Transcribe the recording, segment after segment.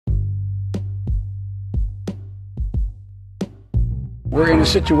We're in a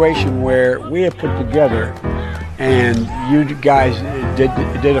situation where we have put together, and you guys did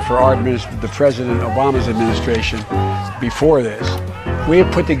it for the President Obama's administration before this. We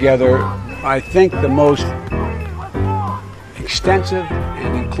have put together, I think, the most extensive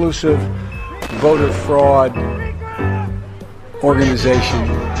and inclusive voter fraud organization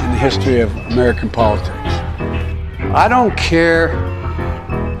in the history of American politics. I don't care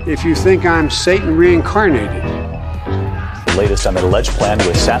if you think I'm Satan reincarnated. The latest on an alleged plan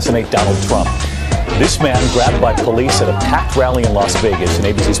to assassinate Donald Trump. This man grabbed by police at a packed rally in Las Vegas, and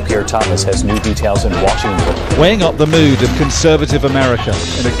ABC's Pierre Thomas has new details in Washington. Weighing up the mood of conservative America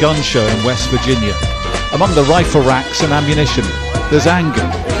in a gun show in West Virginia. Among the rifle racks and ammunition, there's anger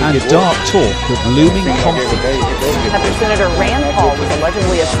and dark talk of looming conflict. After Senator Rand Paul was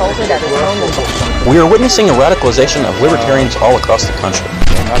allegedly assaulted at his home in Baltimore. We are witnessing a radicalization of libertarians all across the country.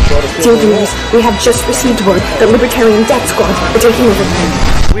 Dear viewers, we have just received word that Libertarian Death Squad are taking over the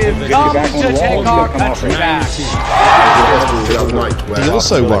land. We've come to take our country back. He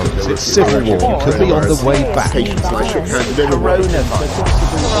also worries its civil war could be on the way back.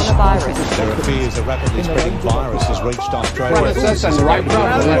 Coronavirus. Fears a rapidly spreading virus has reached Australia.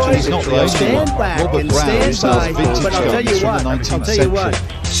 He's not the only one. Robert Brown sells vintage guns from the 19th century.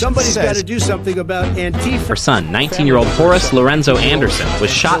 Somebody's got to do something about Antifa. Her son, 19-year-old Horace Lorenzo Anderson,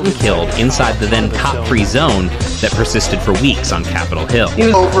 was shot and killed inside the then cop-free zone that persisted for weeks on Capitol Hill.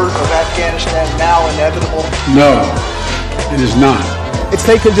 Over of Afghanistan now inevitable? No, it is not. It's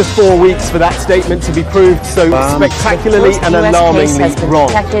taken just 4 weeks for that statement to be proved so spectacularly and alarmingly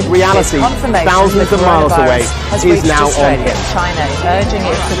wrong. Reality, thousands of miles away, is now on here. China is urging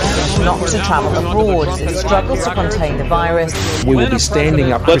its citizens not to travel abroad as it struggles to contain the virus. We will be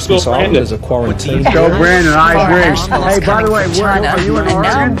standing up Christmas Island as a quarantine. Go, Brandon, I agree. Hey, by the way, China are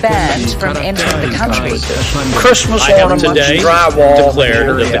now banned from entering the country. Christmas ornaments, drywall,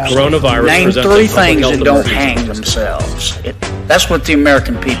 declared that the coronavirus name 3 things that don't hang themselves. That's what the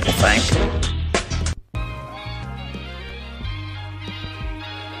American people think.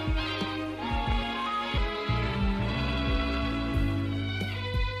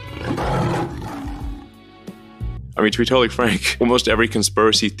 I mean, to be totally frank, almost every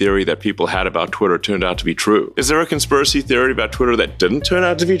conspiracy theory that people had about Twitter turned out to be true. Is there a conspiracy theory about Twitter that didn't turn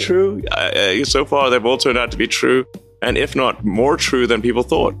out to be true? So far, they've all turned out to be true, and if not, more true than people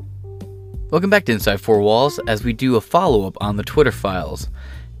thought. Welcome back to Inside Four Walls, as we do a follow-up on the Twitter files.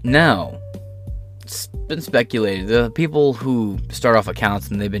 Now, it's been speculated, the people who start off accounts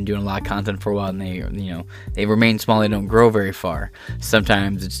and they've been doing a lot of content for a while and they remain small, they don't grow very far.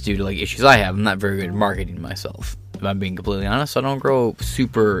 Sometimes it's due to issues I have. I'm not very good at marketing myself. If I'm being completely honest, I don't grow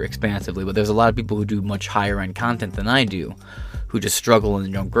super expansively, but there's a lot of people who do much higher end content than I do, who just struggle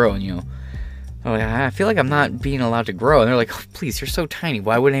and don't grow, and I feel like I'm not being allowed to grow. And they're like, oh, please, you're so tiny.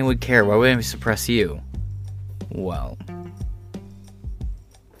 Why would anyone care? Why would anyone suppress you? Well,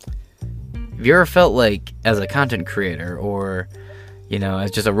 have you ever felt like, as a content creator, or,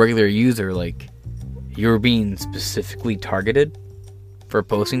 as just a regular user, like, you were being specifically targeted for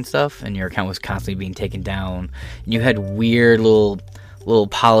posting stuff, and your account was constantly being taken down, and you had weird little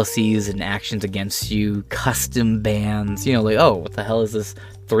policies and actions against you, custom bans, oh, what the hell is this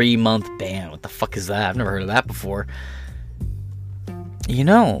 3-month ban? What the fuck is that? I've never heard of that before. You're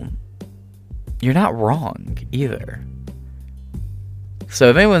not wrong either. So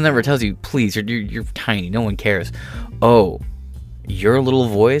if anyone ever tells you, please, you're tiny, no one cares. Oh, your little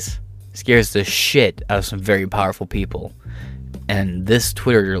voice scares the shit out of some very powerful people. And this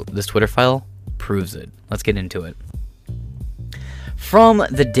Twitter file proves it. Let's get into it. From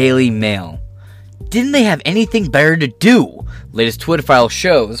the Daily Mail. Didn't they have anything better to do? Latest Twitter file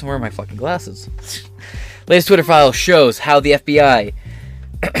shows... Where are my fucking glasses? Latest Twitter file shows how the FBI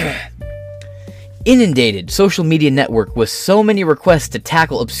inundated social media network with so many requests to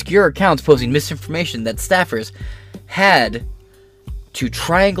tackle obscure accounts posting misinformation that staffers had to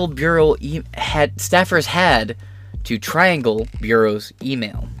triangle Bureau's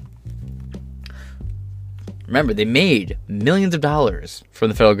email. Remember, they made millions of dollars from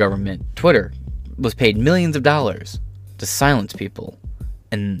the federal government. Twitter was paid millions of dollars to silence people.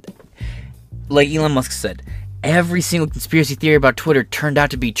 And like Elon Musk said, every single conspiracy theory about Twitter turned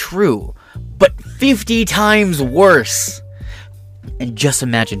out to be true, but 50 times worse. And just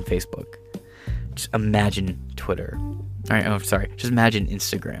imagine Facebook. Just imagine Twitter. Just imagine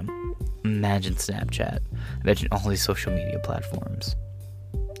Instagram. Imagine Snapchat. Imagine all these social media platforms.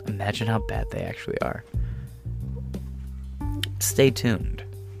 Imagine how bad they actually are. Stay tuned.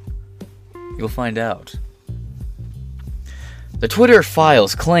 You'll find out. The Twitter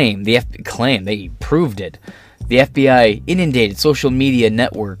files claim, they proved it. The FBI inundated social media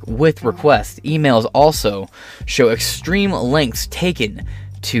network with requests. Emails also show extreme lengths taken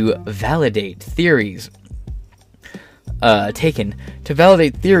to validate theories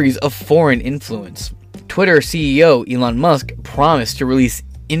of foreign influence. Twitter CEO Elon Musk promised to release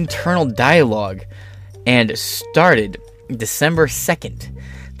internal dialogue and started December 2nd.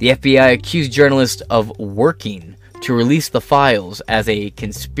 The FBI accused journalists of working to release the files as a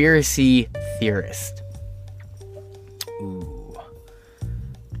conspiracy theorist. Ooh.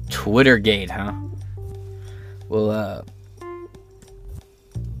 Twittergate, huh? Well,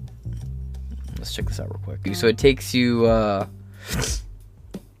 let's check this out real quick. So it takes you,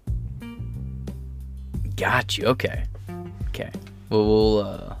 got you, okay.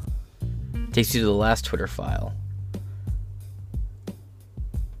 Well, takes you to the last Twitter file.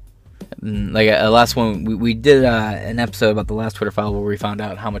 Like last one, we did an episode about the last Twitter file where we found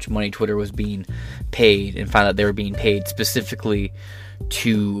out how much money Twitter was being paid, and found out they were being paid specifically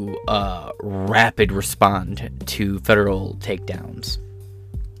to rapid respond to federal takedowns.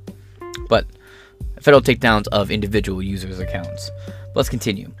 But federal takedowns of individual users' accounts. Let's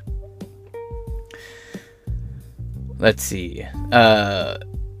continue. Let's see.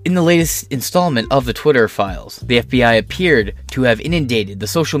 In the latest installment of the Twitter files, the FBI appeared to have inundated the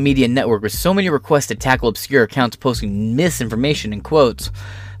social media network with so many requests to tackle obscure accounts posting misinformation in quotes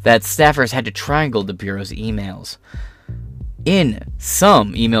that staffers had to triangle the Bureau's emails. In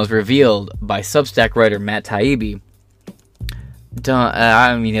some emails revealed by Substack writer Matt Taibbi, it's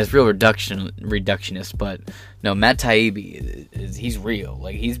real reductionist, but no, Matt Taibbi, he's real.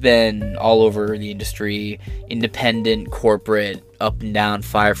 Like, he's been all over the industry, independent, corporate, up and down,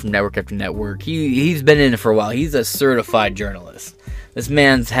 fire from network after network. He's been in it for a while. He's a certified journalist. This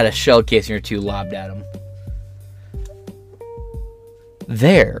man's had a shell casing or two lobbed at him.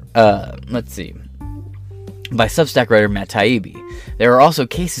 Let's see. By Substack writer Matt Taibbi, there are also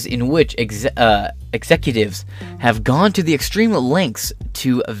cases in which executives have gone to the extreme lengths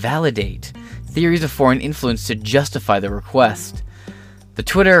to validate theories of foreign influence to justify the request. The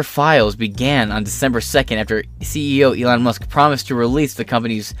Twitter files began on December 2nd after CEO Elon Musk promised to release the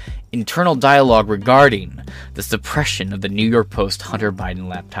company's internal dialogue regarding the suppression of the New York Post Hunter Biden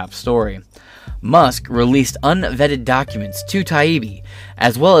laptop story. Musk released unvetted documents to Taibbi,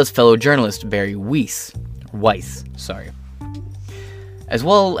 as well as fellow journalist Barry Weiss, as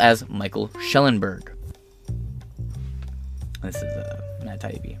well as Michael Schellenberg. This is Matt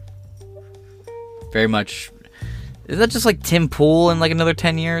Taibbi. Very much. Is that just like Tim Pool in like another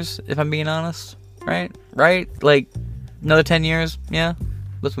 10 years, if I'm being honest? Right? Like, another 10 years? Yeah?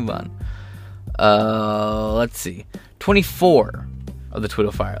 Let's move on. Let's see. 24 of the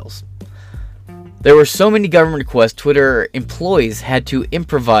Twitter files. There were so many government requests, Twitter employees had to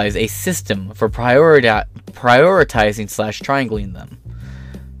improvise a system for prioritizing/triangling them,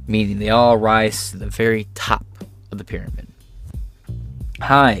 meaning they all rise to the very top of the pyramid.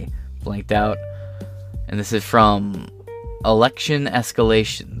 Hi, blanked out. And this is from Election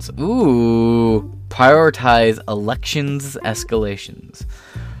Escalations. Ooh, prioritize elections escalations.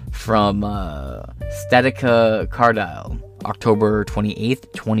 From Statica Cardile, October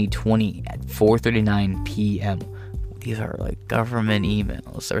 28th, 2020 at 4:39 p.m. These are like government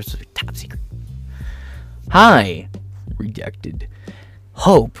emails. They're top secret. Hi, redacted.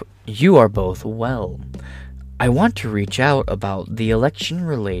 Hope you are both well. I want to reach out about the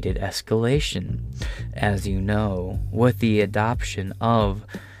election-related escalation. As you know, with the adoption of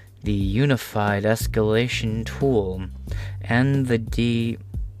the Unified Escalation Tool and the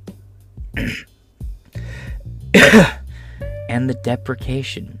and the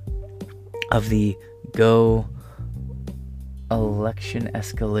deprecation of the Go election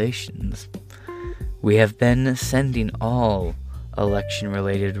escalations, we have been sending all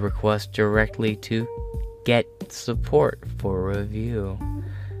election-related requests directly to Get Support for review.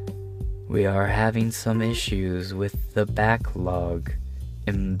 We are having some issues with the backlog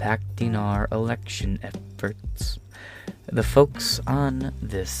impacting our election efforts. The folks on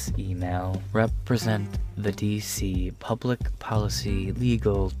this email represent the DC public policy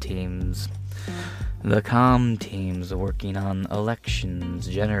legal teams, the comm teams working on elections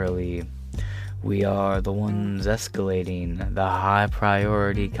generally. We are the ones escalating the high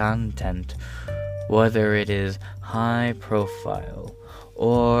priority content, whether it is high profile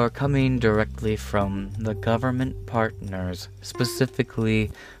or coming directly from the government partners,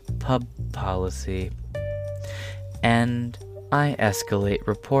 specifically pub policy. And I escalate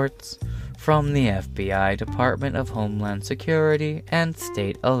reports from the FBI, Department of Homeland Security, and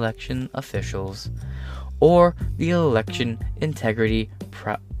state election officials, or the election integrity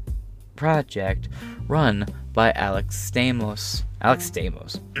project run by Alex Stamos.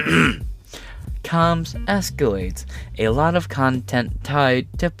 Comms escalates a lot of content tied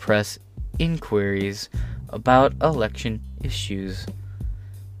to press inquiries about election issues.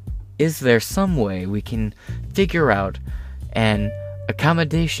 Is there some way we can figure out an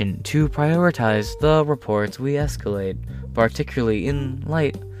accommodation to prioritize the reports we escalate, particularly in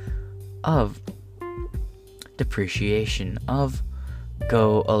light of depreciation of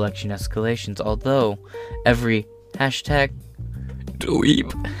Go election escalations, although every hashtag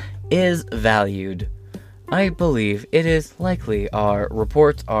dweeb is valued? I believe it is likely our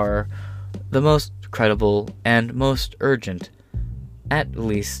reports are the most credible and most urgent, at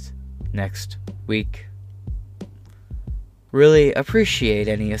least next week. Really appreciate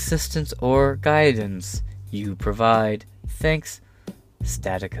any assistance or guidance you provide. Thanks,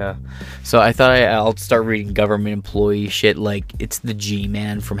 Statica. So I thought I'll start reading government employee shit like it's the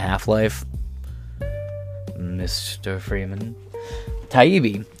G-Man from Half-Life. Mr. Freeman.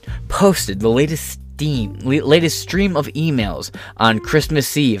 Taibbi posted the latest stream of emails on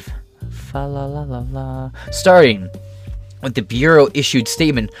Christmas Eve. Starting with the Bureau issued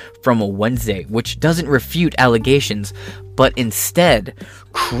statement from a Wednesday, which doesn't refute allegations, but instead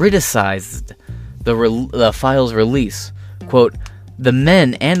criticized the file's release. Quote, "The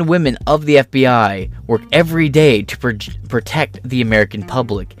men and women of the FBI work every day to protect the American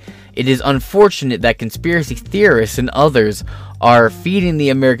public. It is unfortunate that conspiracy theorists and others are feeding the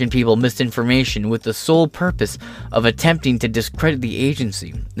American people misinformation with the sole purpose of attempting to discredit the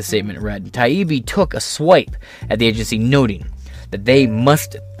agency," the statement read. Taibbi took a swipe at the agency, noting that they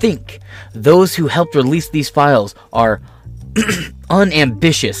must think those who helped release these files are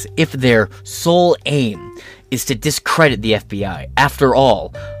unambitious if their sole aim is to discredit the FBI. After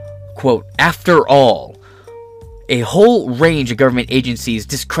all, quote, "After all, a whole range of government agencies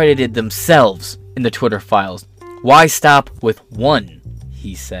discredited themselves in the Twitter files. Why stop with one?"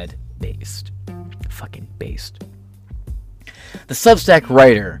 he said. Based. Fucking based. The Substack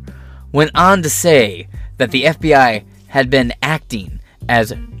writer went on to say that the FBI had been acting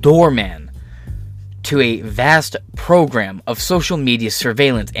as doorman to a vast program of social media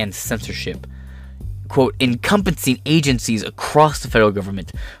surveillance and censorship, quote, encompassing agencies across the federal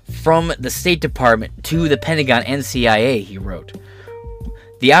government, from the State Department to the Pentagon and CIA, he wrote.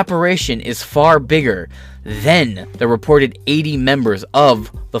 The operation is far bigger than the reported 80 members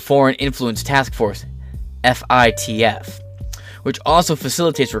of the Foreign Influence Task Force, FITF, which also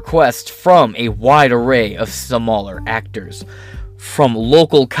facilitates requests from a wide array of smaller actors, from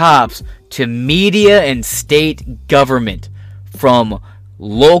local cops to media and state government, from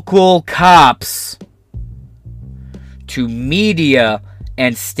local cops to media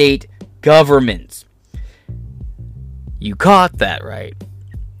and state governments. You caught that right.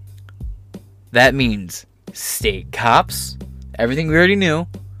 That means state cops, everything we already knew,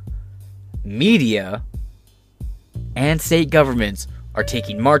 media, and state governments are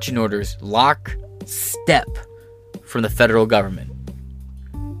taking marching orders lockstep from the federal government.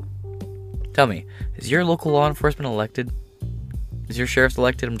 Tell me, is your local law enforcement elected? Is your sheriff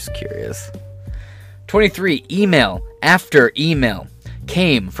elected? I'm just curious. 23, email after email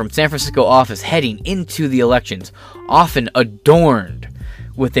came from San Francisco office heading into the elections, often adorned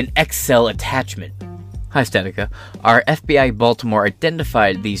with an Excel attachment. Hi, Statica. Our FBI Baltimore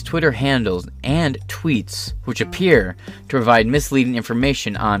identified these Twitter handles and tweets, which appear to provide misleading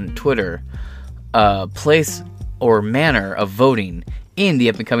information on Twitter, place or manner of voting in the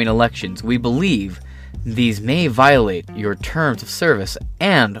upcoming elections. We believe these may violate your terms of service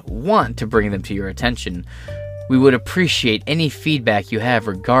and want to bring them to your attention. We would appreciate any feedback you have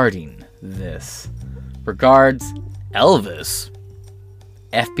regarding this. Regards, Elvis.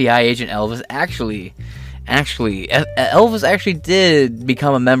 FBI agent Elvis Elvis actually did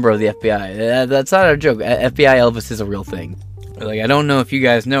become a member of the FBI. That's not a joke. FBI Elvis is a real thing. Like, I don't know if you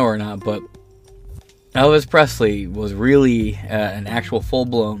guys know or not, but Elvis Presley was really an actual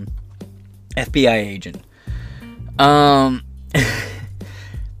full-blown FBI agent.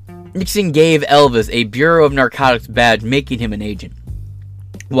 Nixon gave Elvis a Bureau of Narcotics badge, making him an agent.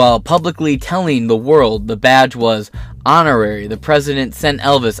 While publicly telling the world the badge was honorary, the president sent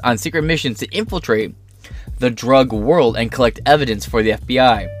Elvis on secret missions to infiltrate the drug world and collect evidence for the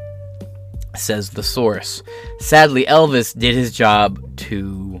FBI, says the source. Sadly, Elvis did his job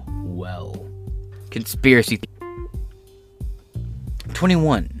too well. Conspiracy.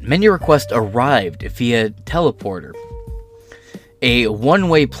 21. Many requests arrived via teleporter, a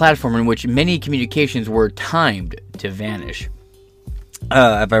one-way platform in which many communications were timed to vanish.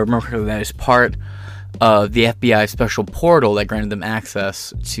 If I remember correctly, that is part the FBI special portal that granted them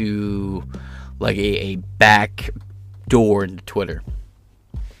access to like a back door into Twitter.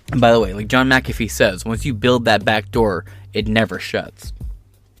 And by the way, like John McAfee says, once you build that back door, it never shuts.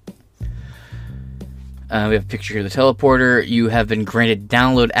 We have a picture here of the teleporter. You have been granted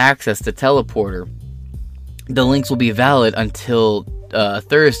download access to teleporter. The links will be valid until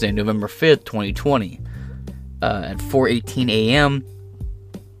Thursday, November 5th, 2020, at 4:18 a.m.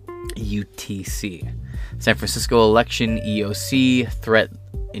 UTC. San Francisco election EOC threat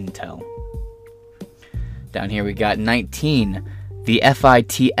intel. Down here we got 19. The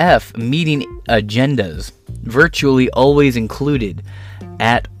FITF meeting agendas virtually always included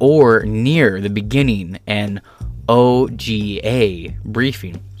at or near the beginning an OGA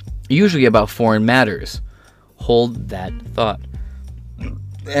briefing, usually about foreign matters. Hold that thought.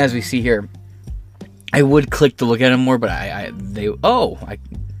 As we see here, I would click to look at them more, but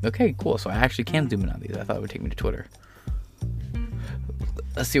okay, cool. So I actually can zoom in on these. I thought it would take me to Twitter.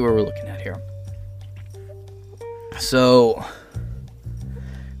 Let's see what we're looking at here. So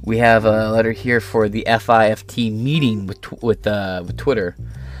we have a letter here for the FIFT meeting with Twitter.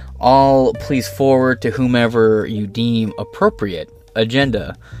 All please forward to whomever you deem appropriate.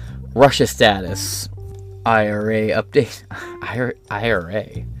 Agenda, Russia status, IRA update,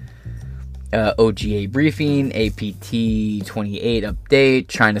 IRA, OGA briefing, APT 28 update,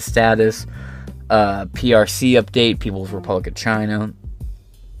 China status, PRC update, People's Republic of China.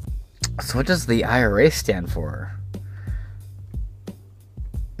 So what does the IRA stand for?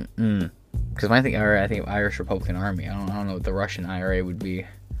 Because when I think IRA, I think of Irish Republican Army. I don't know what the Russian IRA would be.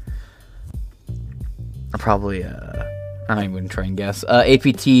 Probably, I'm not even going to try and guess.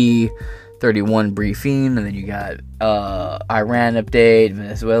 APT 31 briefing, and then you got Iran update,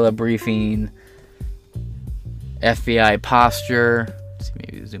 Venezuela briefing, FBI posture. Let's see,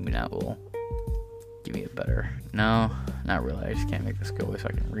 maybe zooming out will give me a better. No, not really. I just can't make this go away so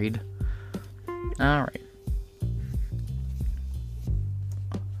I can read. Alright.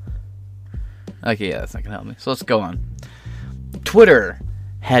 Okay, yeah, that's not going to help me. So let's go on. Twitter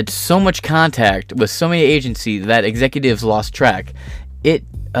had so much contact with so many agencies that executives lost track. It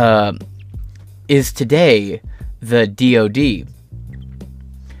is today the DOD.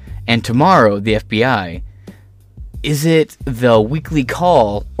 And tomorrow, the FBI. Is it the weekly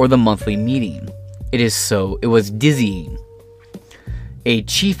call or the monthly meeting? It was dizzying. A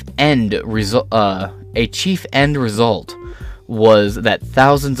chief end result was that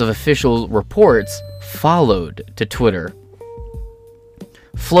thousands of official reports flowed to Twitter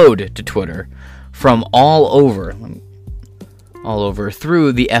from all over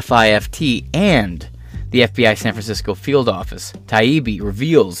through the FIFT and the FBI San Francisco field office. Taibbi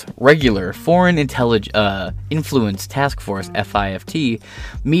reveals regular Foreign Influence Task Force FIFT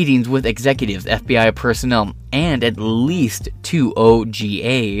meetings with executives, FBI personnel, and at least 2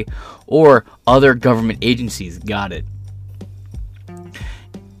 OGA or other government agencies. Got it.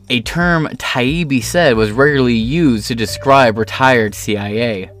 A term Taibbi said was regularly used to describe retired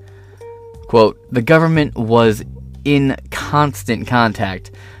CIA. Quote, the government was in constant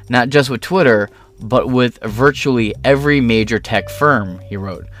contact, not just with Twitter, but with virtually every major tech firm, he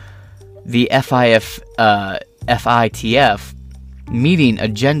wrote. The FITF meeting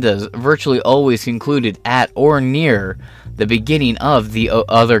agendas virtually always concluded at or near the beginning of the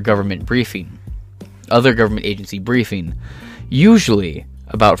other government agency briefing, usually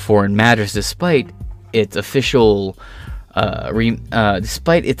about foreign matters, despite its official remit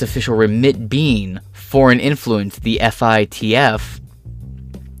being foreign influence. The FITF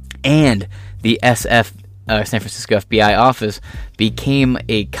and the San Francisco FBI office became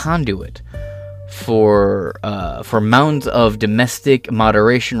a conduit for mounds of domestic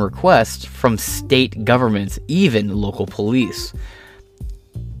moderation requests from state governments, even local police.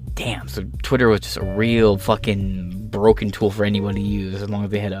 Damn, so Twitter was just a real fucking broken tool for anyone to use as long as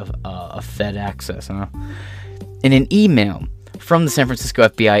they had a Fed access, huh? In an email from the San Francisco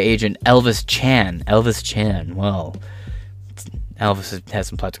FBI agent Elvis Chan, well, Elvis has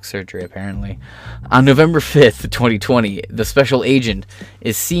some plastic surgery apparently. On November 5th, 2020, the special agent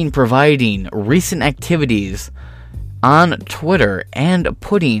is seen providing recent activities on Twitter and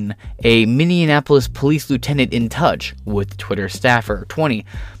putting a Minneapolis police lieutenant in touch with Twitter staffer. 20.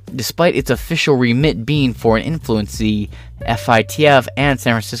 Despite its official remit being foreign influence, the FITF and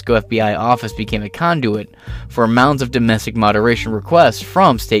San Francisco FBI office became a conduit for mounds of domestic moderation requests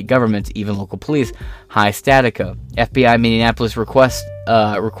from state governments, even local police. Hi Statica. FBI Minneapolis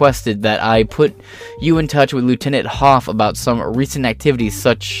requested that I put you in touch with Lieutenant Hoff about some recent activities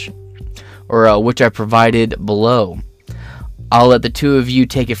which I provided below. I'll let the two of you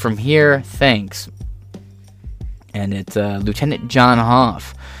take it from here. Thanks. And it's Lieutenant John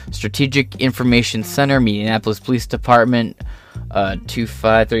Hoff, Strategic Information Center, Minneapolis Police Department,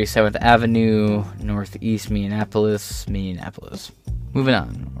 2537th Avenue, Northeast Minneapolis. Moving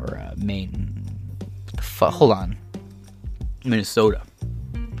on, or Maine. Hold on. Minnesota.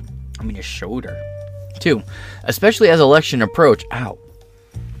 2. Especially as election approach.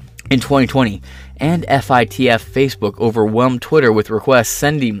 In 2020, and FITF Facebook overwhelmed Twitter with requests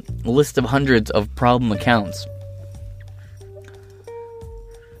sending a list of hundreds of problem accounts.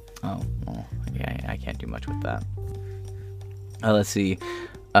 Oh, well, yeah, I can't do much with that. Let's see.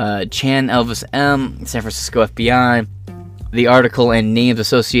 Chan Elvis M, San Francisco FBI. The article and names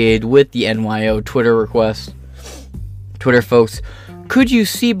associated with the NYO Twitter request. Twitter folks, could you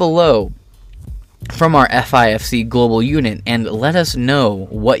see below from our FIFC global unit and let us know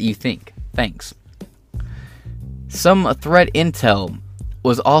what you think? Thanks. Some threat intel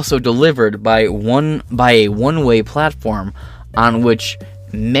was also delivered by a one-way platform on which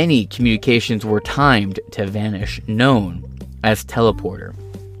many communications were timed to vanish, known as teleporter.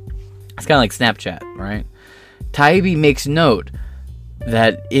 It's kind of like Snapchat, right? Taibbi makes note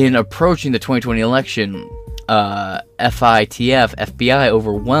that in approaching the 2020 election, FITF FBI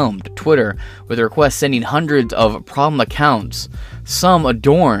overwhelmed Twitter with requests sending hundreds of problem accounts, some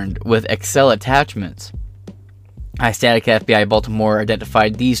adorned with Excel attachments. Statica FBI Baltimore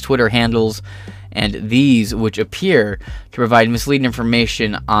identified these Twitter handles and these which appear to provide misleading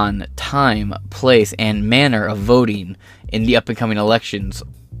information on time, place, and manner of voting in the up-and-coming elections.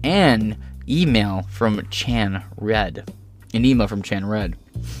 An email from Chan Red.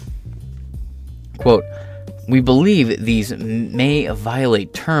 Quote, we believe these may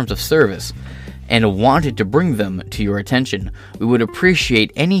violate terms of service and wanted to bring them to your attention. We would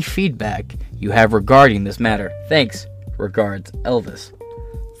appreciate any feedback you have regarding this matter. Thanks. Regards, Elvis.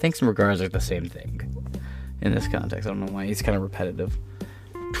 Thanks and regards are the same thing in this context. I don't know why. It's kind of repetitive.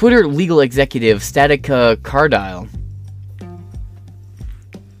 Twitter legal executive Statica Cardile.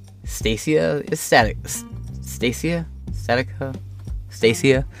 Stacia?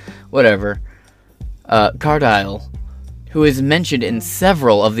 Whatever. Cardile, who is mentioned in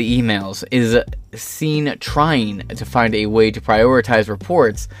several of the emails, is seen trying to find a way to prioritize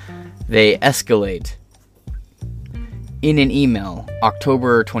reports they escalate. In an email,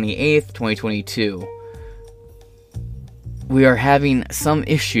 October 28th, 2022, we are having some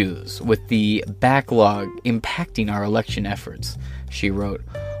issues with the backlog impacting our election efforts, she wrote.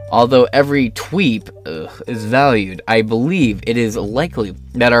 Although every tweet is valued, I believe it is likely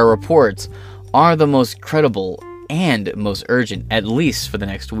that our reports are the most credible and most urgent, at least for the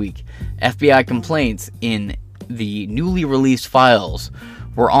next week. FBI complaints in the newly released files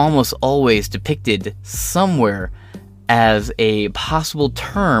were almost always depicted somewhere as a possible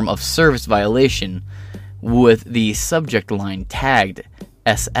term of service violation with the subject line tagged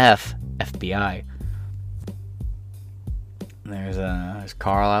SF FBI. There's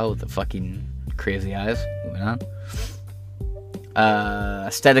Carlisle with the fucking crazy eyes. Moving on.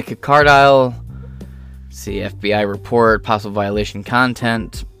 Statica Cardile. See, FBI report, possible violation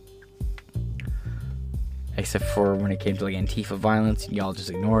content. Except for when it came to like Antifa violence, y'all just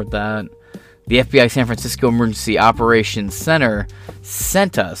ignored that. The FBI San Francisco Emergency Operations Center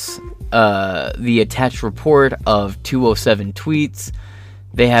sent us the attached report of 207 tweets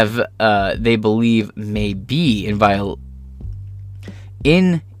they believe may be in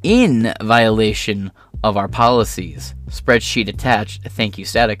violation of our policies. Spreadsheet attached. Thank you,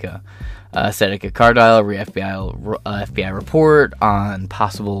 Statica. Statica Cardile, FBI report on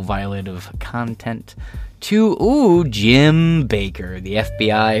possible violative content. To Jim Baker, the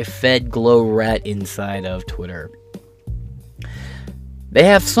FBI Fed glow rat inside of Twitter. They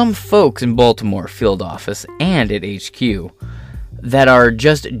have some folks in Baltimore field office and at HQ that are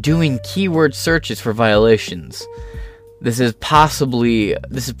just doing keyword searches for violations. This is probably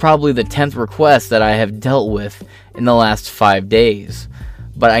the 10th request that I have dealt with in the last 5 days,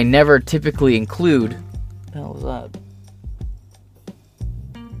 but I never typically include. What the hell was that?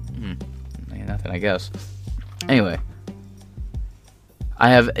 Nothing, I guess. Anyway, I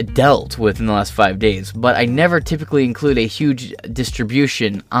have dealt with in the last 5 days, but I never typically include a huge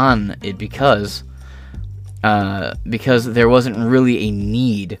distribution on it because there wasn't really a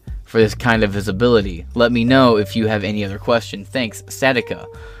need for this kind of visibility. Let me know if you have any other question. Thanks, Statica.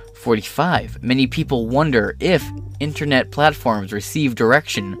 45. Many people wonder if internet platforms receive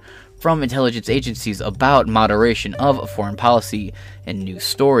direction from intelligence agencies about moderation of foreign policy and news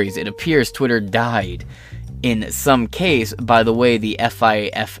stories. It appears Twitter died in some case by the way the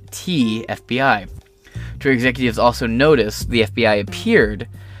FIFT FBI. Twitter executives also noticed the FBI appeared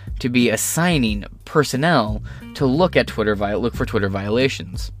to be assigning personnel to look for Twitter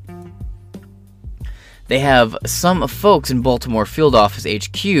violations. They have some folks in Baltimore Field Office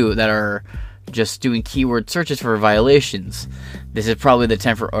HQ that are just doing keyword searches for violations. This is probably the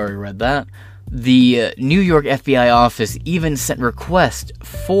 10th. Already read that. The New York FBI office even sent requests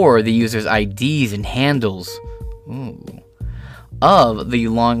for the users' IDs and handles of the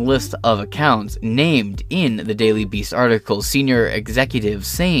long list of accounts named in the Daily Beast article. Senior executives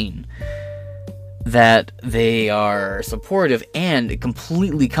saying that they are supportive and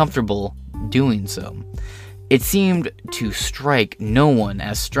completely comfortable doing so. It seemed to strike no one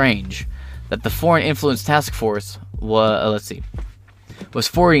as strange that the Foreign Influence Task Force was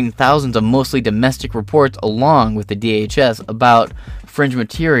forwarding thousands of mostly domestic reports along with the DHS about fringe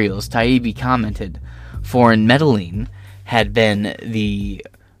materials. Taibbi commented, foreign meddling had been the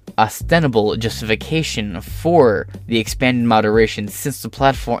ostensible justification for the expanded moderation since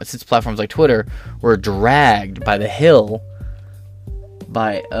platforms like Twitter were dragged to the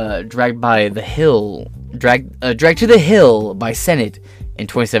hill by Senate in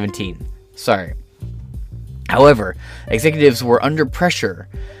 2017. Sorry. However, executives were under pressure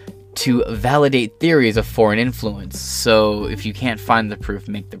to validate theories of foreign influence. So if you can't find the proof,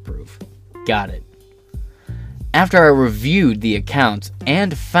 make the proof. Got it. After I reviewed the accounts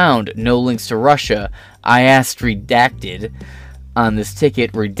and found no links to Russia, I asked redacted on this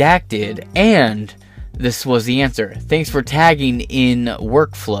ticket, redacted, and this was the answer. Thanks for tagging in the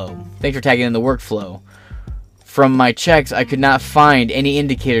workflow. From my checks, I could not find any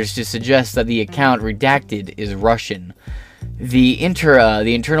indicators to suggest that the account redacted is Russian. The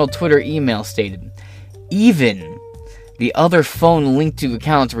internal Twitter email stated, even the other phone linked to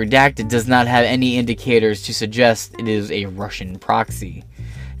accounts redacted does not have any indicators to suggest it is a Russian proxy.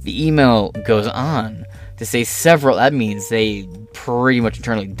 The email goes on to say several. That means they pretty much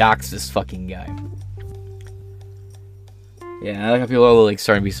internally doxed this fucking guy. Yeah, I like how people are like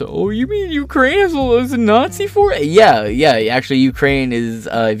starting to be so, oh, you mean Ukraine is a Nazi for it? Yeah, actually Ukraine is,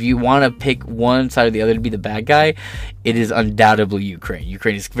 if you want to pick one side or the other to be the bad guy, it is undoubtedly Ukraine.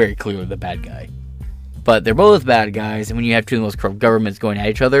 Ukraine is very clearly the bad guy. But they're both bad guys, and when you have two of the most corrupt governments going at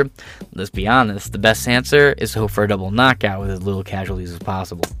each other, let's be honest, the best answer is to hope for a double knockout with as little casualties as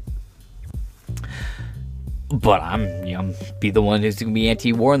possible. But I'm be the one who's going to be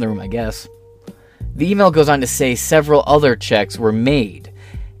anti-war in the room, I guess. The email goes on to say several other checks were made,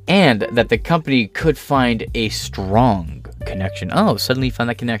 and that the company could find a strong connection. Oh, suddenly you found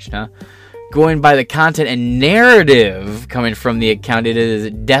that connection, huh? Going by the content and narrative coming from the account, it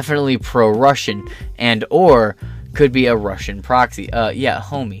is definitely pro-Russian and or could be a Russian proxy. Yeah,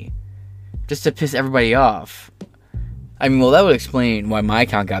 homie. Just to piss everybody off. I mean, well, that would explain why my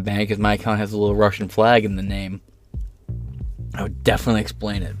account got banned, because my account has a little Russian flag in the name. I would definitely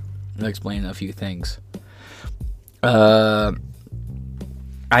explain it. I'll explain a few things. I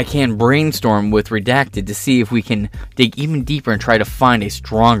can brainstorm with Redacted to see if we can dig even deeper and try to find a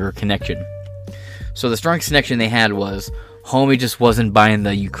stronger connection. So the strongest connection they had was homie just wasn't buying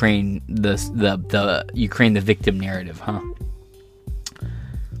the Ukraine the Ukraine the victim narrative, huh?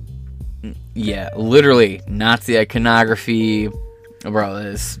 Yeah, literally Nazi iconography, bro.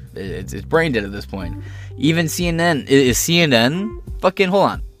 It's brain dead at this point. Even CNN is CNN. Fucking hold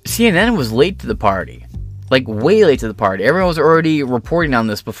on. CNN was late to the party, like way late to the party. Everyone was already reporting on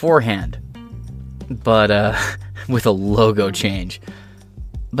this beforehand, but with a logo change.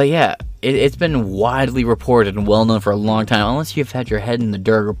 But yeah, it's been widely reported and well known for a long time, unless you've had your head in the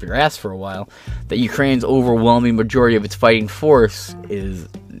dirt up your ass for a while, that Ukraine's overwhelming majority of its fighting force is,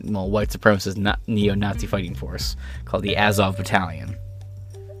 well, white supremacist neo-Nazi fighting force called the Azov Battalion.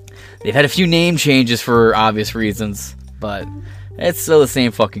 They've had a few name changes for obvious reasons, but it's still the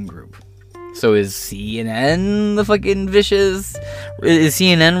same fucking group. So is CNN the fucking vicious? Is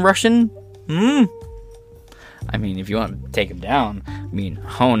CNN Russian? I mean, if you want to take him down, I mean,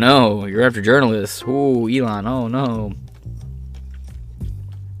 oh no, you're after journalists. Oh, Elon, oh no.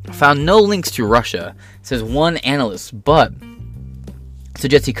 Found no links to Russia, says one analyst, but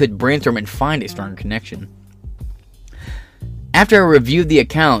suggests he could brainstorm and find a stronger connection. After I reviewed the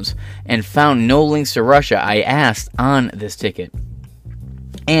accounts and found no links to Russia, I asked on this ticket.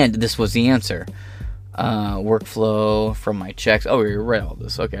 And this was the answer. Workflow from my checks. Oh, you read all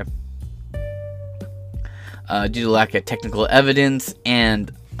this. Okay. Due to lack of technical evidence on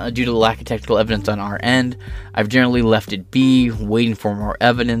our end, I've generally left it be, waiting for more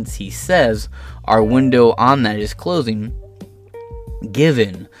evidence. He says our window on that is closing,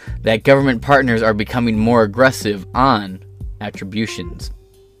 given that government partners are becoming more aggressive on attributions.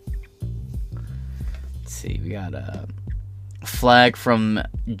 Let's see, we got a flag from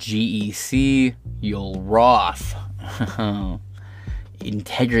GEC. Yoel Roth.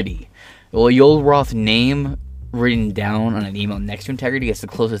 Integrity. Well, Yoel Roth's name written down on an email next to integrity is the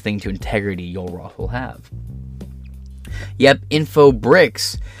closest thing to integrity Yoel Roth will have. Yep,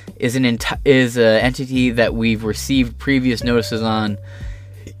 InfoBricks is an entity that we've received previous notices on,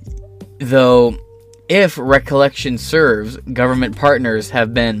 though if recollection serves, government partners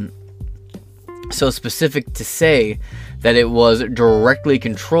have been so specific to say that it was directly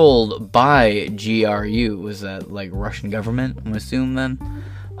controlled by GRU. Was that like Russian government, I'm assuming then?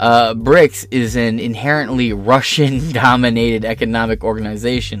 BRICS is an inherently Russian-dominated economic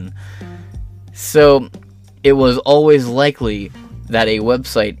organization. So it was always likely that a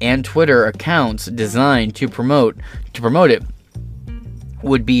website and Twitter accounts designed to promote it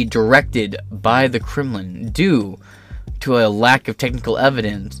would be directed by the Kremlin due to a lack of technical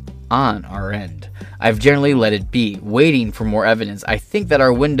evidence on our end. I've generally let it be, waiting for more evidence. I think that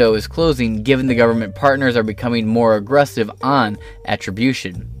our window is closing given the government partners are becoming more aggressive on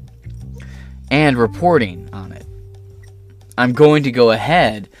attribution and reporting on it. I'm going to go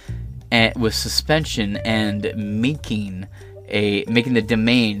ahead with suspension and making the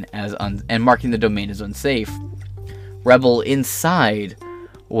domain as marking the domain as unsafe. Rebel Inside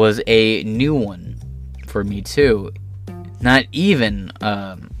was a new one for me too. Not even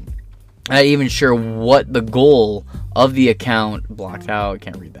sure what the goal of the account, blocked out,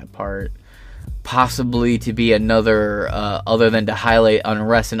 can't read that part, possibly to be another, other than to highlight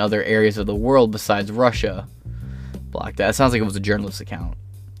unrest in other areas of the world besides Russia. Blocked out. It sounds like it was a journalist account.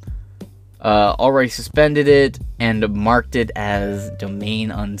 Already suspended it and marked it as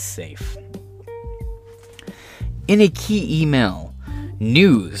domain unsafe. In a key email,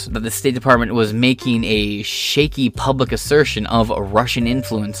 news that the State Department was making a shaky public assertion of Russian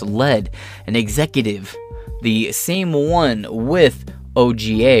influence led an executive, the same one with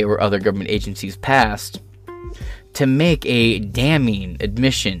OGA or other government agencies past, to make a damning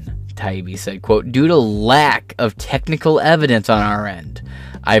admission. Taibbi said, quote, "Due to lack of technical evidence on our end,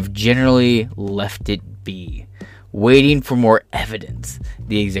 I've generally left it be, waiting for more evidence,"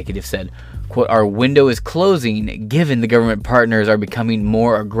 the executive said. Quote, "Our window is closing given the government partners are becoming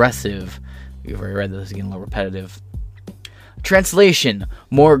more aggressive." We've already read this, again, a little repetitive. Translation: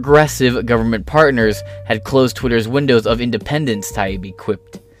 more aggressive government partners had closed Twitter's windows of independence, Taibbi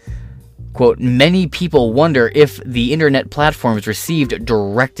quipped. Quote, "Many people wonder if the internet platforms received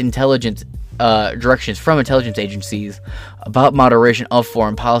direct intelligence directions from intelligence agencies about moderation of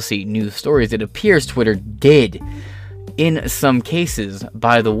foreign policy news stories. It appears Twitter did, in some cases,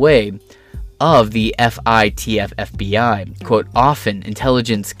 by the way of the FITF FBI. Quote, often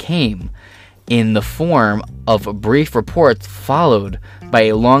intelligence came in the form of brief reports followed by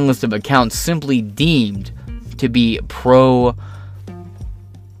a long list of accounts simply deemed to be pro-Maduro,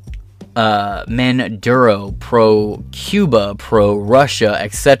 pro-Cuba, pro-Russia,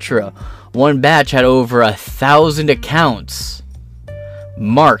 etc. One batch had over 1,000 accounts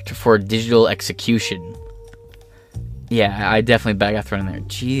marked for digital execution. Yeah, I definitely got thrown in there.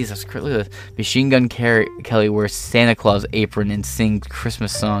 Jesus Christ, look at this. Machine Gun Kelly wears Santa Claus apron and sings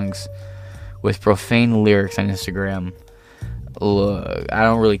Christmas songs with profane lyrics on Instagram. Look, I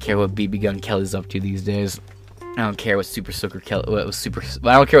don't really care what BB Gun Kelly's up to these days. I don't care what Super Soaker Kelly. I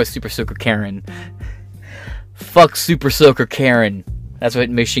don't care what Super Soaker Karen. Fuck Super Soaker Karen. That's what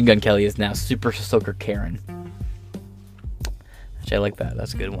Machine Gun Kelly is now. Super Soaker Karen. Actually, I like that.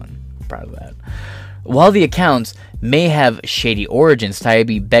 That's a good one. I'm proud of that. While the accounts may have shady origins,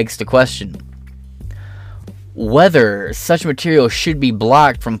 Taibbi begs to question whether such material should be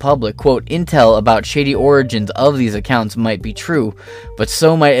blocked from public. Quote, intel about shady origins of these accounts might be true, but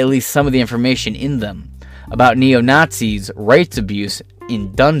so might at least some of the information in them. About neo-Nazis, rights abuse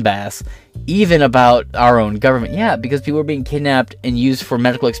in Donbass, even about our own government. Yeah, because people were being kidnapped and used for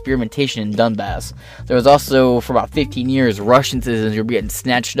medical experimentation in Donbass. There was also, for about 15 years, Russian citizens who were getting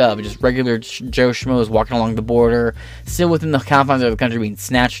snatched up. Just regular Joe Schmoes walking along the border, still within the confines of the country, being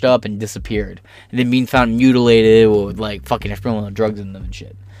snatched up and disappeared. And then being found mutilated with, like, fucking experimental drugs in them and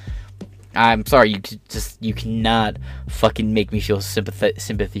shit. I'm sorry, you cannot fucking make me feel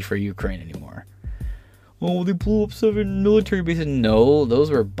sympathy for Ukraine anymore. Oh, they blew up 7 military bases. No,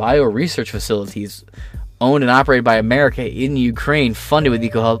 those were bio-research facilities owned and operated by America in Ukraine, funded with the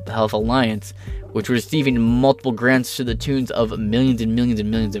EcoHealth Alliance, which were receiving multiple grants to the tunes of millions and millions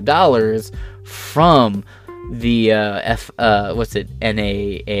and millions of dollars from the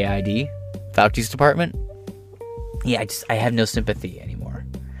NIAID, Fauci's department. Yeah, I have no sympathy anymore.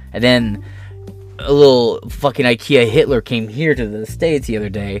 And then a little fucking IKEA Hitler came here to the States the other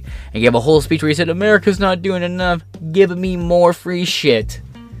day and gave a whole speech where he said, America's not doing enough, give me more free shit.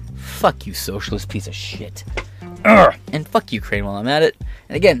 fuck you, socialist piece of shit. Urgh. And fuck Ukraine while I'm at it.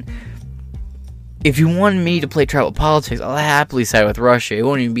 And again, if you wanted me to play tribal politics, I'll happily side with Russia. It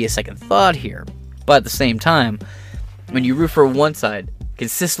won't even be a second thought here. But at the same time, when you root for one side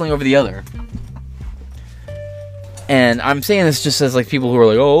consistently over the other, and I'm saying this just as like people who are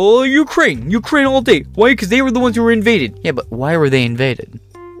like, oh, Ukraine all day. Why? Because they were the ones who were invaded. Yeah, but why were they invaded?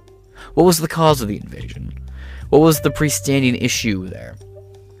 What was the cause of the invasion? What was the pre-standing issue there?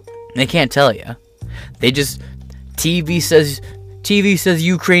 They can't tell you. They just, TV says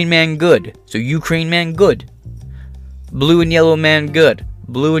Ukraine man good. So Ukraine man good. Blue and yellow man good.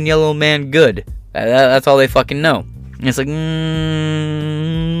 Blue and yellow man good. That's all they fucking know. And it's like,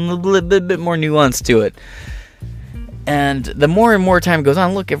 a little bit more nuance to it. And the more and more time goes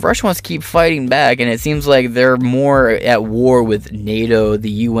on, look, if Russia wants to keep fighting back, and it seems like they're more at war with NATO,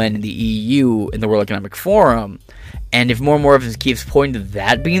 the UN, and the EU, and the World Economic Forum, and if more and more evidence keeps pointing to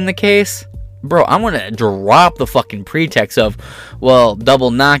that being the case, bro, I'm going to drop the fucking pretext of, well,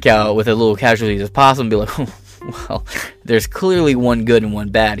 double knockout with as little casualties as possible, and be like, well, there's clearly one good and one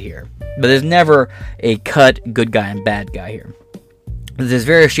bad here. But there's never a cut good guy and bad guy here. There's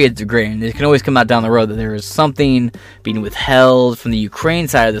various shades of gray, and it can always come out down the road that there is something being withheld from the Ukraine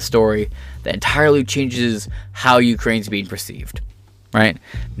side of the story that entirely changes how Ukraine's being perceived, right?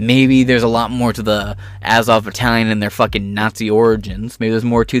 Maybe there's a lot more to the Azov battalion and their fucking Nazi origins. Maybe there's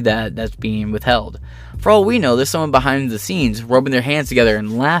more to that that's being withheld. For all we know, there's someone behind the scenes rubbing their hands together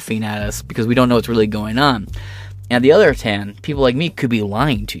and laughing at us because we don't know what's really going on. And on the other hand, people like me could be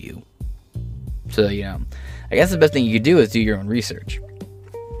lying to you. So, I guess the best thing you could do is do your own research.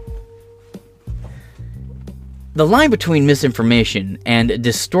 The line between misinformation and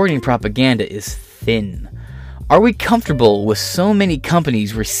distorting propaganda is thin. Are we comfortable with so many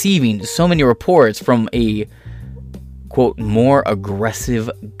companies receiving so many reports from a, quote, more aggressive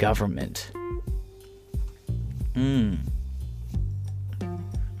government?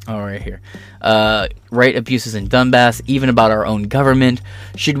 All right, here. Right abuses in Donbass, even about our own government.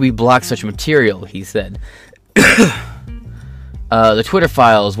 Should we block such material, he said. The Twitter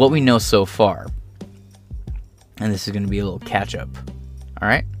files, what we know so far. And this is going to be a little catch-up.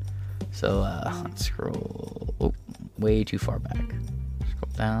 Alright? So, let's scroll way too far back.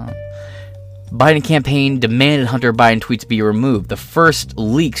 Scroll down. Biden campaign demanded Hunter Biden tweets be removed. The first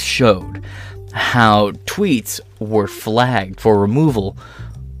leaks showed how tweets were flagged for removal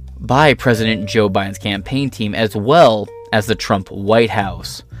by President Joe Biden's campaign team, as well as the Trump White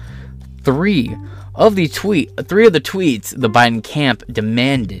House. Three of the tweets the Biden camp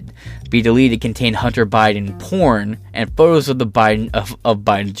demanded be deleted contained Hunter Biden porn and photos of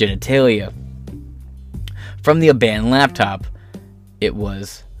Biden's genitalia. From the abandoned laptop, it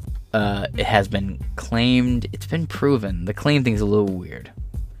has been claimed, it's been proven. The claim thing's a little weird.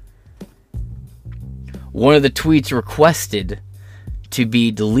 One of the tweets requested to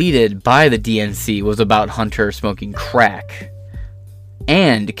be deleted by the DNC was about Hunter smoking crack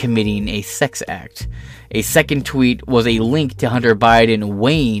and committing a sex act. A second tweet was a link to Hunter Biden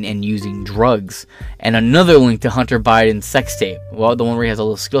weighing and using drugs, and another link to Hunter Biden's sex tape. Well, the one where he has all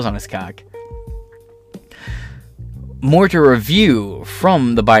those skills on his cock. More to review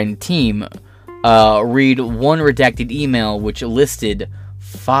from the Biden team. Read one redacted email which listed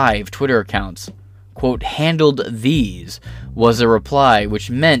 5 Twitter accounts. Quote, handled these, was a reply, which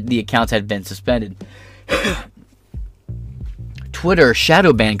meant the accounts had been suspended. Twitter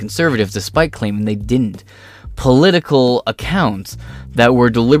shadow banned conservatives despite claiming they didn't. Political accounts that were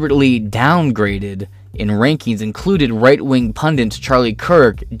deliberately downgraded in rankings included right-wing pundits Charlie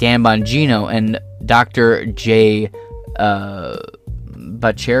Kirk, Dan Bongino, and Dr. J.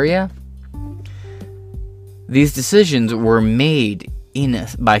 Baccaria. These decisions were made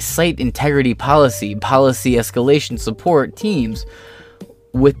by site integrity policy escalation support teams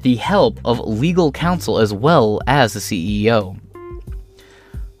with the help of legal counsel as well as the CEO.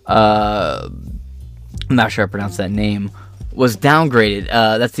 I'm not sure I pronounced that name. Was downgraded.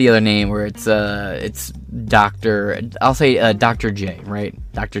 That's the other name where it's Dr. I'll say Dr. J, right?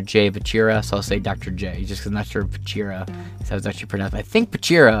 Dr. J Baccaria, so I'll say Dr. J, just because I'm not sure if Baccaria is how it's actually pronounced. I think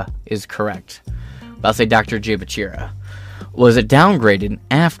Baccaria is correct, but I'll say Dr. J Baccaria. Was it downgraded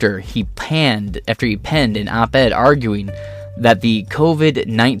after he penned an op-ed arguing that the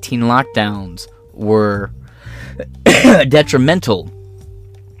COVID-19 lockdowns were detrimental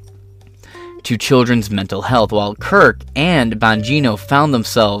to children's mental health, while Kirk and Bongino found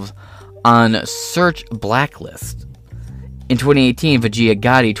themselves on search blacklist. In 2018, Vijaya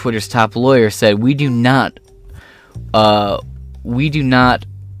Gadde, Twitter's top lawyer, said, We do not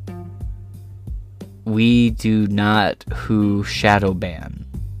who shadow ban.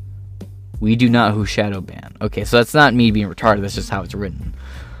 We do not who shadow ban. Okay, so that's not me being retarded. That's just how it's written.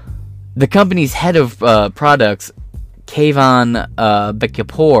 The company's head of products, Kayvon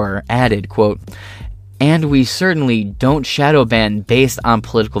Bekipour, added, quote, "And we certainly don't shadow ban based on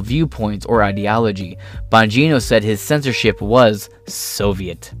political viewpoints or ideology." Bongino said his censorship was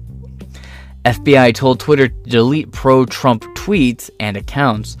Soviet. FBI told Twitter to delete pro-Trump tweets and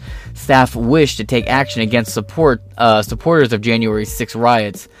accounts. Staff wished to take action against supporters of January 6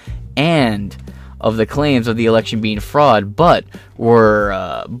 riots and of the claims of the election being fraud, but were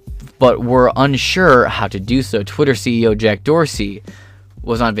unsure how to do so. Twitter CEO Jack Dorsey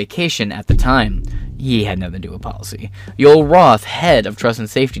was on vacation at the time. He had nothing to do with policy. Yoel Roth, head of Trust and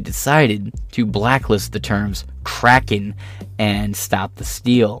Safety, decided to blacklist the terms Kraken and Stop the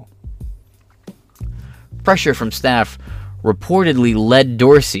Steal. Pressure from staff reportedly led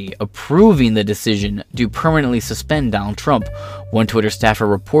Dorsey approving the decision to permanently suspend Donald Trump. One Twitter staffer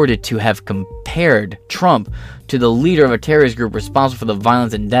reported to have compared Trump to the leader of a terrorist group responsible for the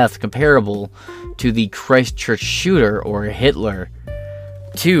violence and death, comparable to the Christchurch shooter or Hitler.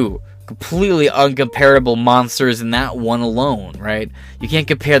 Two completely uncomparable monsters in that one alone, right? You can't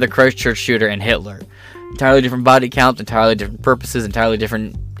compare the Christchurch shooter and Hitler. Entirely different body counts, entirely different purposes, entirely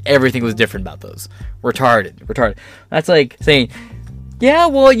different. Everything was different about those. Retarded. That's like saying, yeah,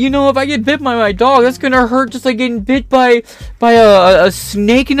 well, you know, if I get bit by my dog, that's gonna hurt just like getting bit by a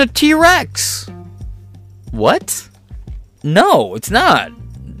snake and a T-Rex. What? No, it's not.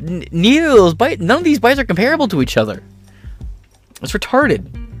 Neither of those bites, none of these bites are comparable to each other. It's retarded.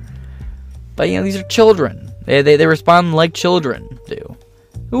 But, you know, these are children. They respond like children do.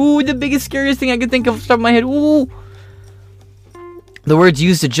 Ooh, the biggest, scariest thing I could think of off the top of my head. Ooh. The words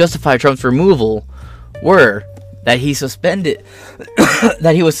used to justify Trump's removal were that he was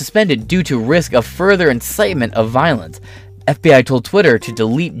suspended due to risk of further incitement of violence. FBI told Twitter to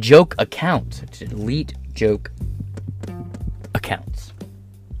delete joke accounts.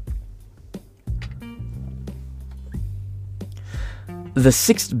 The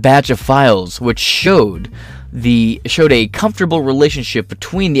sixth batch of files, which showed a comfortable relationship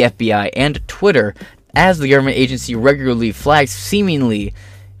between the FBI and Twitter, as the government agency regularly flags seemingly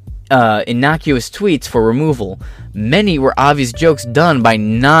innocuous tweets for removal. Many were obvious jokes done by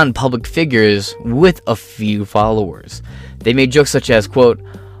non-public figures with a few followers. They made jokes such as, quote,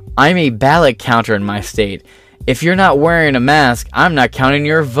 "I'm a ballot counter in my state. If you're not wearing a mask, I'm not counting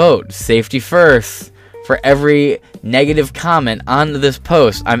your vote. Safety first. For every negative comment on this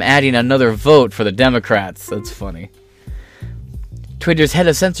post, I'm adding another vote for the Democrats." That's funny. Twitter's head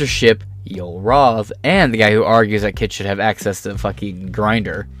of censorship, Yoel Roth, and the guy who argues that kids should have access to fucking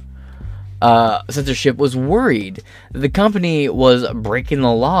Grindr, censorship, was worried that the company was breaking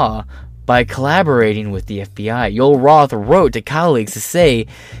the law by collaborating with the FBI. Yoel Roth wrote to colleagues to say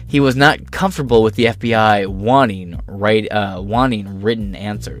he was not comfortable with the FBI wanting written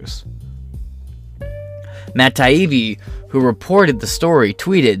answers. Matt Taibbi, who reported the story,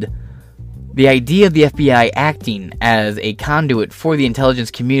 tweeted, "The idea of the FBI acting as a conduit for the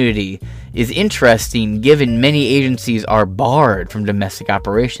intelligence community is interesting given many agencies are barred from domestic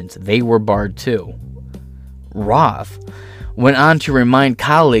operations." They were barred too. Roth went on to remind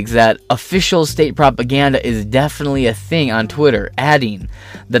colleagues that official state propaganda is definitely a thing on Twitter, adding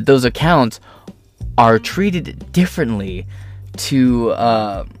that those accounts are treated differently to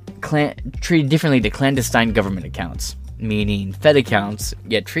clandestine government accounts, meaning Fed accounts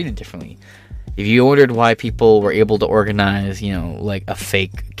get treated differently. If you wondered why people were able to organize, like a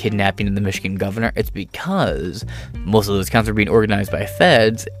fake kidnapping of the Michigan governor, it's because most of those accounts were being organized by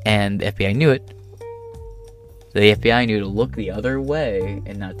feds, and the FBI knew it. The FBI knew to look the other way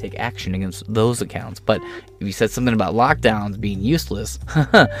and not take action against those accounts. But if you said something about lockdowns being useless,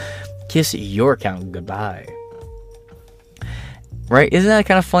 kiss your account goodbye. Right? Isn't that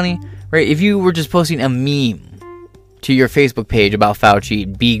kind of funny? Right? If you were just posting a meme to your Facebook page about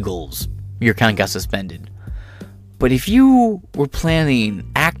Fauci beagles, your account got suspended. But if you were planning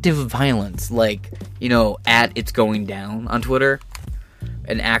active violence, like, at It's Going Down on Twitter,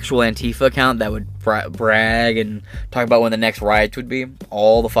 an actual Antifa account that would brag and talk about when the next riots would be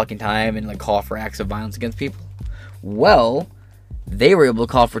all the fucking time and call for acts of violence against people, well, they were able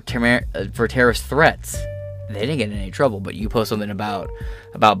to call for terrorist threats. They didn't get in any trouble. But you post something about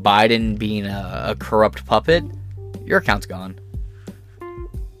Biden being a corrupt puppet, your account's gone.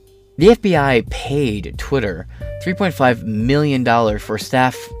 The FBI paid Twitter $3.5 million for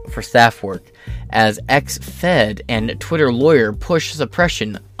staff work as ex-Fed and Twitter lawyer pushed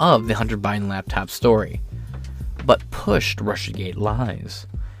suppression of the Hunter Biden laptop story, but pushed Russiagate lies.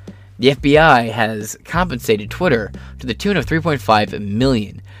 The FBI has compensated Twitter to the tune of $3.5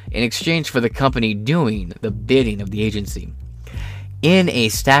 million. in exchange for the company doing the bidding of the agency. In a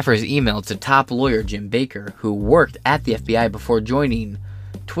staffer's email to top lawyer Jim Baker, who worked at the FBI before joining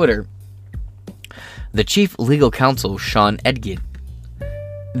Twitter, the chief legal counsel, Sean Edgett,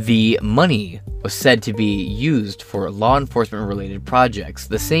 the money was said to be used for law enforcement-related projects.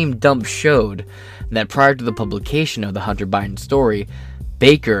 The same dump showed that prior to the publication of the Hunter Biden story,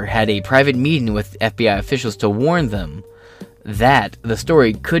 Baker had a private meeting with FBI officials to warn them that the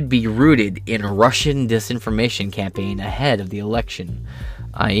story could be rooted in a Russian disinformation campaign ahead of the election,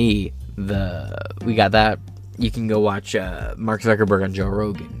 i.e., we got that. You can go watch Mark Zuckerberg on Joe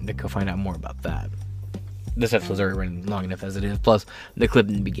Rogan to go find out more about that. This episode's already running long enough as it is, plus the clip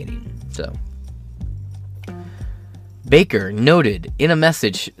in the beginning. So, Baker noted in a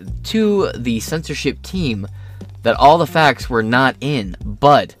message to the censorship team that all the facts were not in,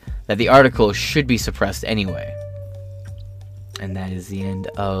 but that the article should be suppressed anyway. And that is the end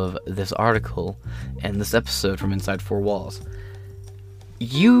of this article and this episode from Inside Four Walls.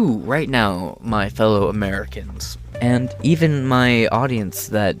 You, right now, my fellow Americans, and even my audience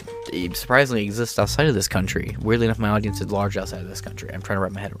that surprisingly exists outside of this country. Weirdly enough, my audience is large outside of this country. I'm trying to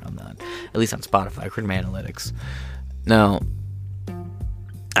wrap my head around that. At least on Spotify, according to my analytics. Now,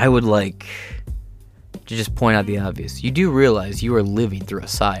 I would like to just point out the obvious. You do realize you are living through a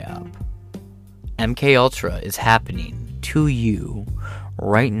psyop. MK Ultra is happening to you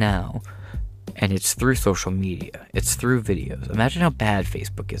right now, and it's through social media. It's through videos. Imagine how bad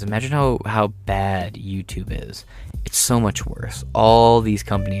Facebook is. Imagine how bad YouTube is. It's so much worse. All these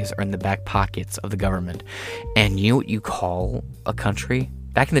companies are in the back pockets of the government. And you know what you call a country?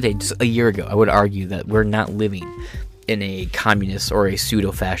 Back in the day, just a year ago, I would argue that we're not living in a communist or a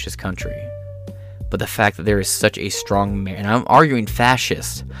pseudo-fascist country. But the fact that there is such a strong... and I'm arguing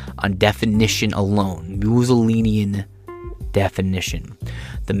fascist on definition alone. Mussolinian definition.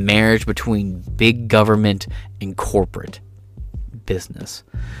 The marriage between big government and corporate business.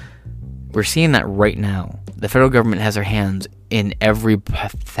 We're seeing that right now. The federal government has their hands in every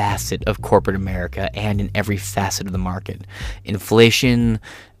facet of corporate America and in every facet of the market. Inflation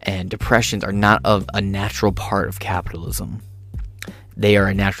and depressions are not a natural part of capitalism. They are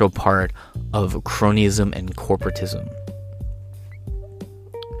a natural part of cronyism and corporatism.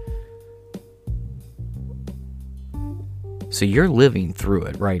 So you're living through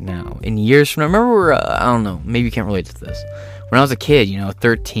it right now. In years from now, remember, I don't know, maybe you can't relate to this. When I was a kid,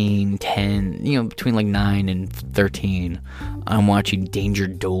 13, 10, between like 9 and 13, I'm watching Danger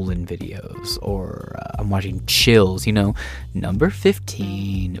Dolan videos, or I'm watching Chills, number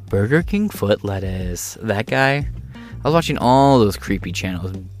 15, Burger King foot lettuce, that guy. I was watching all those creepy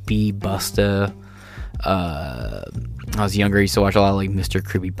channels, B-Busta. I was younger, I used to watch a lot of like Mr.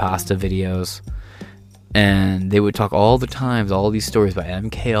 Creepypasta videos. And they would talk all the times, all these stories about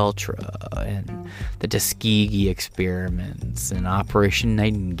MK Ultra and the Tuskegee experiments and Operation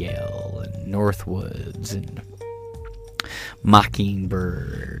Nightingale and Northwoods and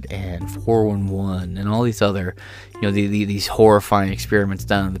Mockingbird and 411 and all these other, these horrifying experiments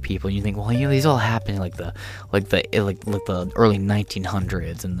done on the people. And you think, well, these all happened like the early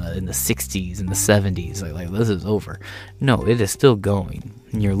 1900s and in the 60s and the 70s. Like this is over. No, it is still going.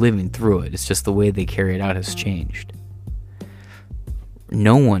 And you're living through it. It's just the way they carry it out has changed.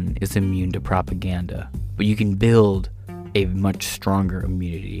 No one is immune to propaganda, but you can build a much stronger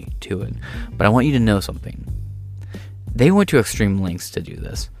immunity to it. But I want you to know something. They went to extreme lengths to do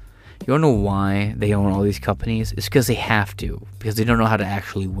this. You don't know why they own all these companies? It's because they have to, because they don't know how to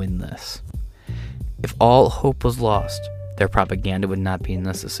actually win this. If all hope was lost, their propaganda would not be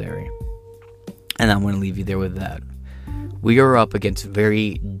necessary. And I'm going to leave you there with that. We are up against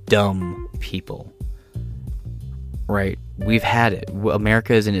very dumb people, right? We've had it.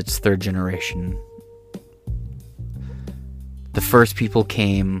 America is in its third generation. The first people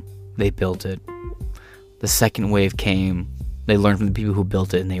came, they built it. The second wave came, they learned from the people who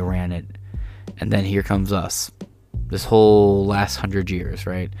built it and they ran it. And then here comes us. This whole last 100 years,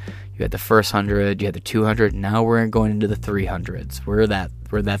 right? You had the first 100, you had the 200, now we're going into the 300s. We're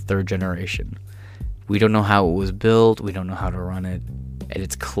that third generation. We don't know how it was built, we don't know how to run it, and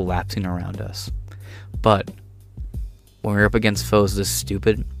it's collapsing around us. But when we're up against foes this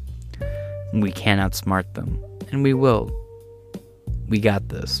stupid, we can outsmart them. And we will. We got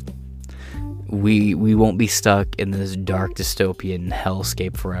this. We won't be stuck in this dark dystopian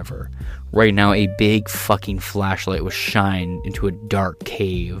hellscape forever. Right now, a big fucking flashlight was shined into a dark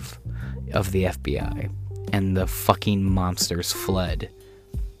cave of the FBI, and the fucking monsters fled.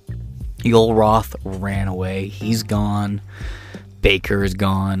 Yoel Roth ran away. He's gone. Baker is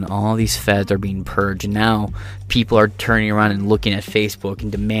gone. All these feds are being purged. And now people are turning around and looking at Facebook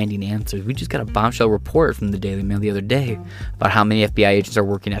and demanding answers. We just got a bombshell report from the Daily Mail the other day about how many FBI agents are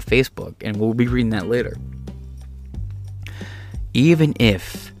working at Facebook. And we'll be reading that later. Even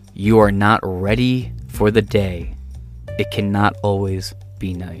if you are not ready for the day, it cannot always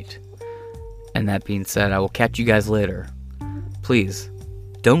be night. And that being said, I will catch you guys later. Please,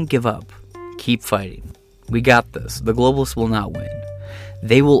 don't give up. Keep fighting. We got this. The globalists will not win.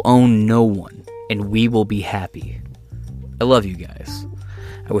 They will own no one, and we will be happy. I love you guys.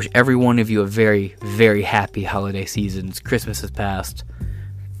 I wish every one of you a very, very happy holiday seasons. Christmas has passed.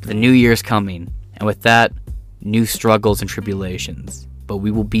 The new year's coming. And with that, new struggles and tribulations. But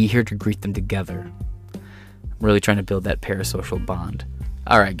we will be here to greet them together. I'm really trying to build that parasocial bond.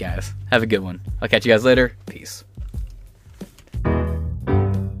 Alright guys, have a good one. I'll catch you guys later. Peace.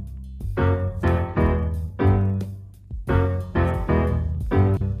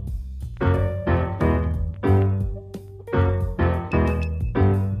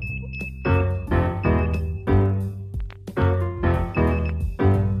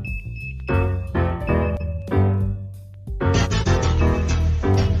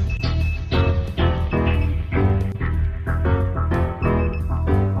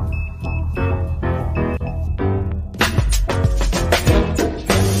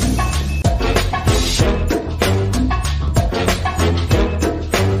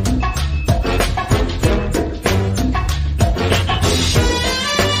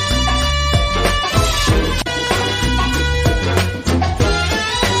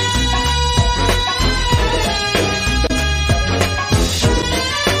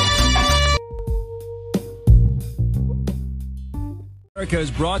 Is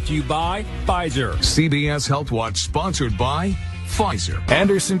brought to you by Pfizer. CBS Health Watch sponsored by Pfizer.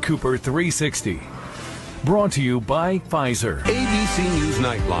 Anderson Cooper 360. Brought to you by Pfizer. ABC News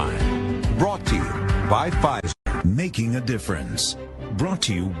Nightline. Brought to you by Pfizer. Making a difference. Brought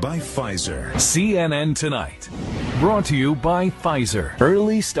to you by Pfizer. CNN Tonight. Brought to you by Pfizer.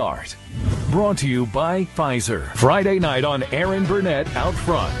 Early Start. Brought to you by Pfizer. Friday night on Aaron Burnett Out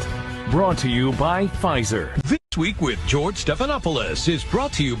Front. Brought to you by Pfizer. This Week with George Stephanopoulos is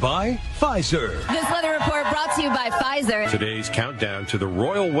brought to you by Pfizer. This weather report brought to you by Pfizer. Today's countdown to the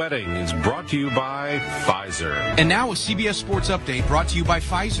royal wedding is brought to you by Pfizer. And now a CBS Sports Update brought to you by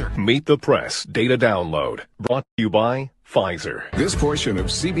Pfizer. Meet the Press Data Download brought to you by Pfizer. This portion of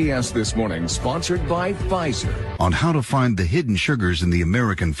CBS This Morning sponsored by Pfizer. On how to find the hidden sugars in the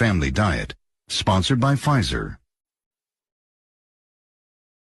American family diet, sponsored by Pfizer.